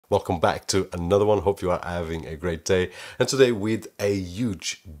welcome back to another one. Hope you are having a great day. And today with a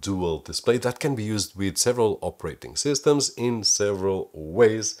huge dual display that can be used with several operating systems in several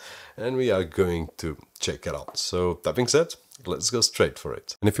ways. And we are going to check it out. So that being said, let's go straight for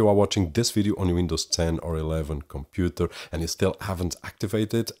it. And if you are watching this video on your Windows 10 or 11 computer and you still haven't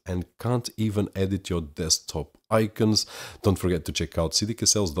activated and can't even edit your desktop icons, don't forget to check out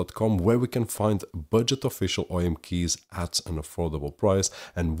cdksales.com, where we can find budget official OEM keys at an affordable price,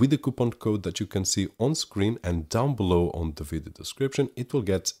 and with the coupon code that you can see on screen and down below on the video description, it will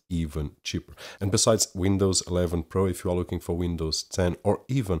get even cheaper. And besides Windows 11 Pro, if you are looking for Windows 10 or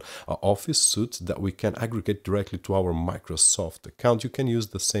even an Office suite that we can aggregate directly to our Microsoft account, you can use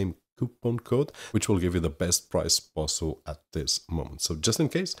the same coupon code, which will give you the best price possible at this moment. So just in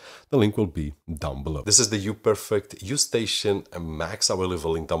case, the link will be down below. This is the UPerfect uStation Max. I will leave a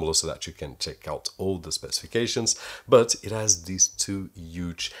link down below so that you can check out all the specifications, but it has these two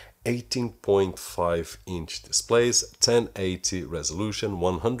huge 18.5-inch displays, 1080 resolution,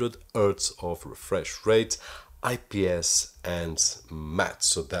 100 Hz of refresh rate, IPS and matte,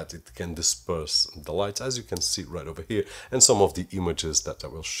 so that it can disperse the light, as you can see right over here, and some of the images that I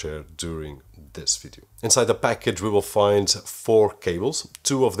will share during this video. Inside the package we will find 4 cables.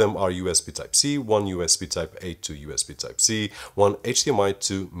 2 of them are USB Type-C, 1 USB Type-A to USB Type-C, 1 HDMI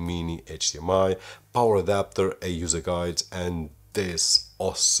to mini HDMI, power adapter, a user guide, and this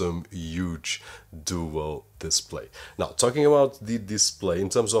awesome huge dual display. Now, talking about the display, in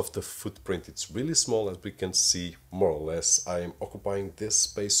terms of the footprint, it's really small, as we can see more or less. I am occupying this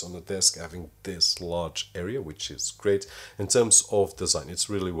space on the desk, having this large area, which is great. In terms of design, it's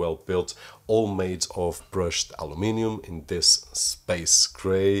really well built, all made of brushed aluminium in this space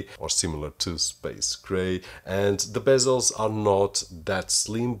gray or similar to space gray, and the bezels are not that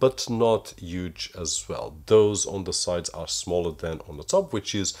slim but not huge as well. Those on the sides are smaller than on the top,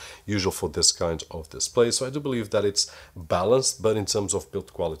 which is usual for this kind of display. So I do believe that it's balanced, but in terms of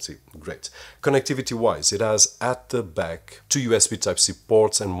build quality, great. Connectivity wise, it has at the back 2 USB Type-C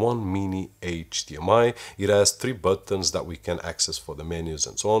ports and 1 mini HDMI. It has 3 buttons that we can access for the menus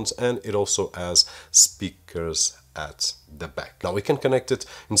and so on, and it also has speakers at the back. Now we can connect it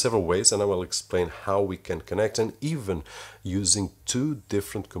in several ways, and I will explain how we can connect, and even using 2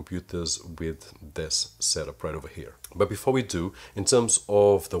 different computers with this setup right over here. But before we do, in terms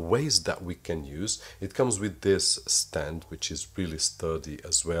of the ways that we can use, it comes with this stand, which is really sturdy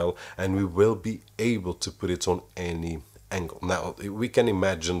as well, and we will be able to put it on any angle. Now we can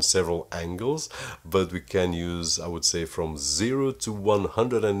imagine several angles, but we can use, I would say, from 0 to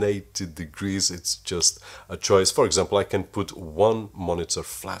 180 degrees. It's just a choice. For example, I can put one monitor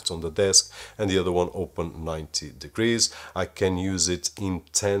flat on the desk and the other one open 90 degrees. I can use it in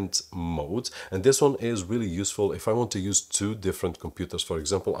tent mode, and this one is really useful if I want to use 2 different computers. For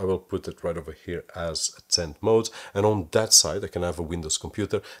example, I will put it right over here as a tent mode, and on that side I can have a Windows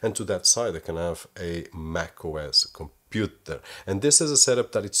computer, and to that side I can have a Mac OS computer. And this is a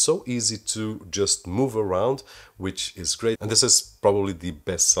setup that it's so easy to just move around, which is great. And this is probably the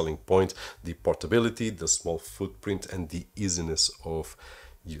best selling point: the portability, the small footprint, and the easiness of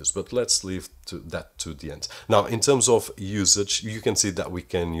use. But let's leave that to the end. Now, in terms of usage, you can see that we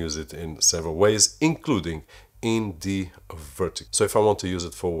can use it in several ways, including in the vertical. So if I want to use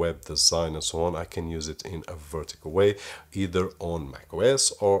it for web design and so on, I can use it in a vertical way, either on macOS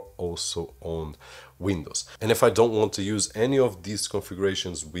or also on Windows. And if I don't want to use any of these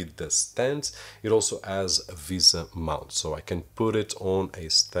configurations with the stand, it also has a VESA mount. So I can put it on a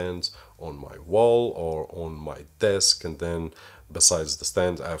stand on my wall or on my desk, and then besides the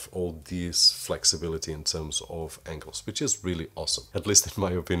stand, I have all this flexibility in terms of angles, which is really awesome, at least in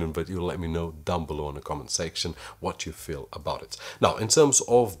my opinion. But you let me know down below in the comment section what you feel about it. Now, in terms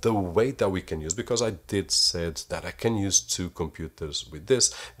of the way that we can use, because I did said that I can use 2 computers with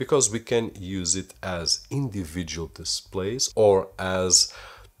this, because we can use it as individual displays or as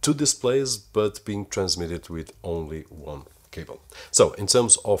 2 displays but being transmitted with only one cable. So in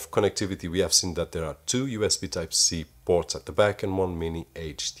terms of connectivity, we have seen that there are 2 USB Type-C ports at the back and 1 mini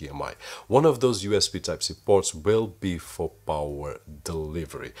HDMI. One of those USB Type-C ports will be for power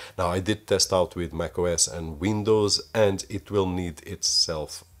delivery. Now, I did test out with macOS and Windows, and it will need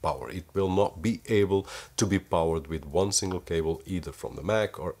itself power. It will not be able to be powered with one single cable, either from the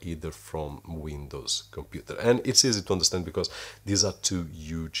Mac or either from Windows computer. And it's easy to understand because these are 2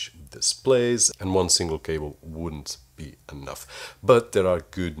 huge displays and one single cable wouldn't be enough. But there are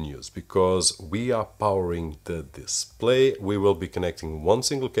good news, because we are powering the display. We will be connecting one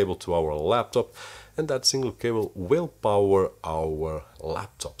single cable to our laptop, and that single cable will power our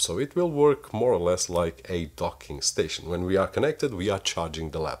laptop. So it will work more or less like a docking station. When we are connected, we are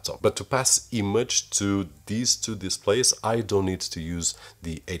charging the laptop. But to pass image to these two displays, I don't need to use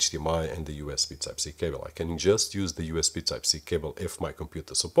the HDMI and the USB Type-C cable. I can just use the USB Type-C cable if my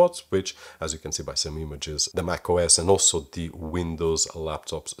computer supports, which, as you can see by some images, the macOS and also the Windows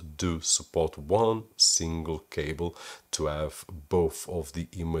laptops do support one single cable to have both of the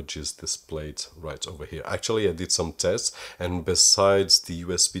images displayed right over here. Actually, I did some tests, and besides the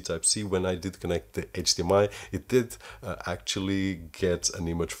USB Type-C, when I did connect the HDMI, it did actually get an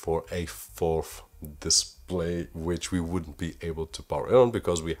image for a fourth display, which we wouldn't be able to power on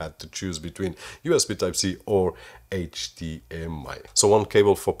because we had to choose between USB Type-C or HDMI. So one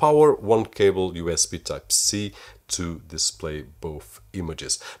cable for power, one cable USB Type-C to display both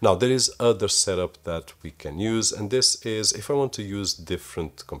images. Now there is other setup that we can use, and this is if I want to use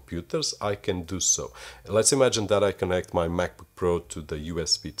different computers, I can do so. Let's imagine that I connect my MacBook Pro to the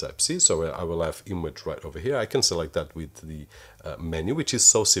USB Type-C, so I will have image right over here. I can select that with the menu, which is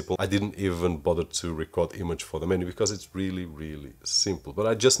so simple. I didn't even bother to record image for the menu because it's really simple. But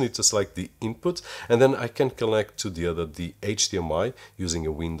I just need to select the input, and then I can connect to the other, the HDMI, using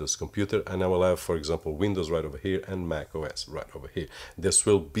a Windows computer, and I will have, for example, Windows right over here and Mac OS right over here. This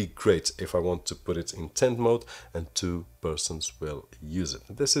will be great if I want to put it in tent mode and two persons will use it.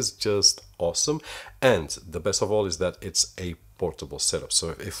 This is just awesome, and the best of all is that it's a portable setup.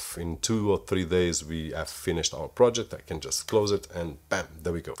 So if in 2 or 3 days we have finished our project, I can just close it and bam,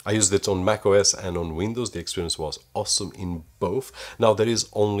 there we go. I used it on macOS and on Windows. The experience was awesome in both. Now there is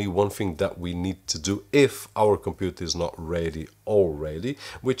only one thing that we need to do if our computer is not ready already,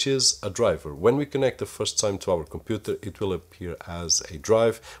 which is a driver. When we connect the first time to our computer, it will appear as a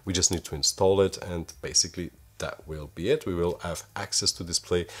drive. We just need to install it, and basically that will be it. We will have access to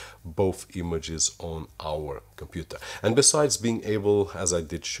display both images on our computer. And besides being able, as I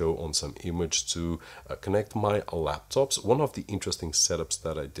did show on some image, to connect my laptops, one of the interesting setups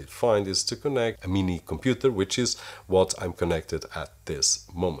that I did find is to connect a mini computer, which is what I'm connected at this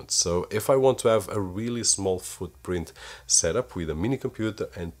moment. So if I want to have a really small footprint setup with a mini computer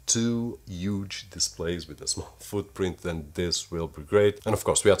and two huge displays with a small footprint, then this will be great. And of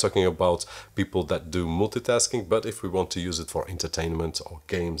course, we are talking about people that do multitasking, but if we want to use it for entertainment or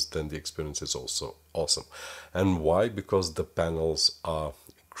games, then the experience is also awesome. And why? Because the panels are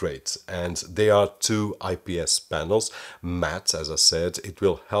great, and they are two IPS panels, matte, as I said. It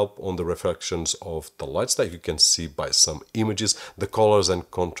will help on the reflections of the lights that you can see by some images. The colors and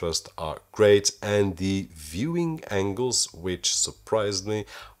contrast are great, and the viewing angles, which surprised me,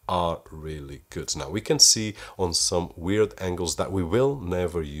 are really good. Now we can see on some weird angles that we will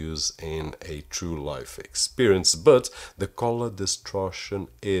never use in a true life experience, but the color distortion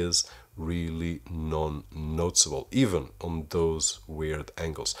is really non-noticeable even on those weird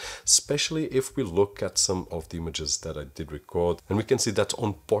angles, especially if we look at some of the images that I did record, and we can see that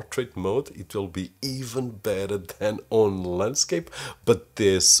on portrait mode it will be even better than on landscape, but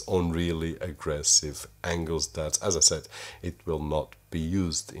this on really aggressive angles that, as I said, it will not be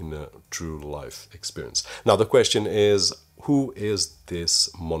used in a true life experience. Now the question is, who is this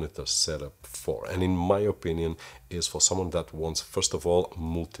monitor setup for? And in my opinion, is for someone that wants, first of all,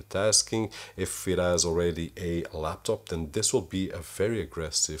 multitasking. If it has already a laptop, then this will be a very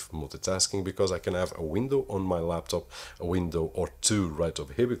aggressive multitasking, because I can have a window on my laptop, a window or two right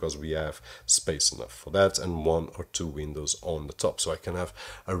over here, because we have space enough for that, and 1 or 2 windows on the top. So I can have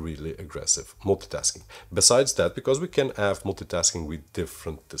a really aggressive multitasking. Besides that, because we can have multitasking with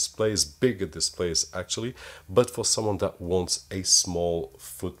different displays, bigger displays actually, but for someone that wants a small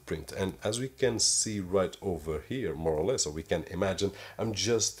footprint, and as we can see right over here, more or less, or we can imagine, I'm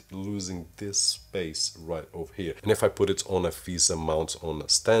just losing this space right over here, and if I put it on a VESA mount on a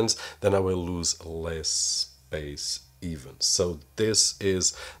stand, then I will lose less space even. So this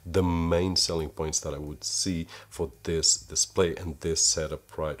is the main selling points that I would see for this display and this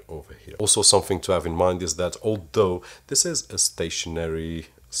setup right over here. Also, something to have in mind is that although this is a stationary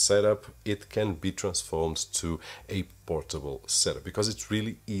setup, it can be transformed to a portable setup, because it's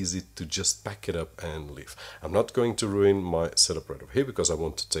really easy to just pack it up and leave. I'm not going to ruin my setup right over here because I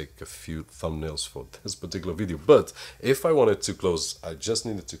want to take a few thumbnails for this particular video, but if I wanted to close, I just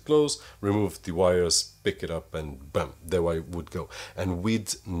needed to close, remove the wires, pick it up, and bam, there I would go. And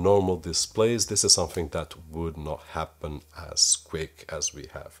with normal displays, this is something that would not happen as quick as we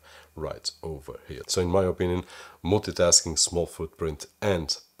have right over here. So in my opinion, multitasking, small footprint,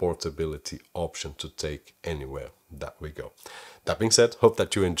 and portability option to take anywhere that we go. That being said, hope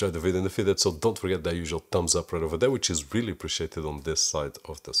that you enjoyed the video, and if you did so, don't forget the usual thumbs up right over there, which is really appreciated on this side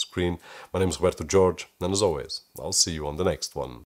of the screen. My name is Roberto, and as always, I'll see you on the next one.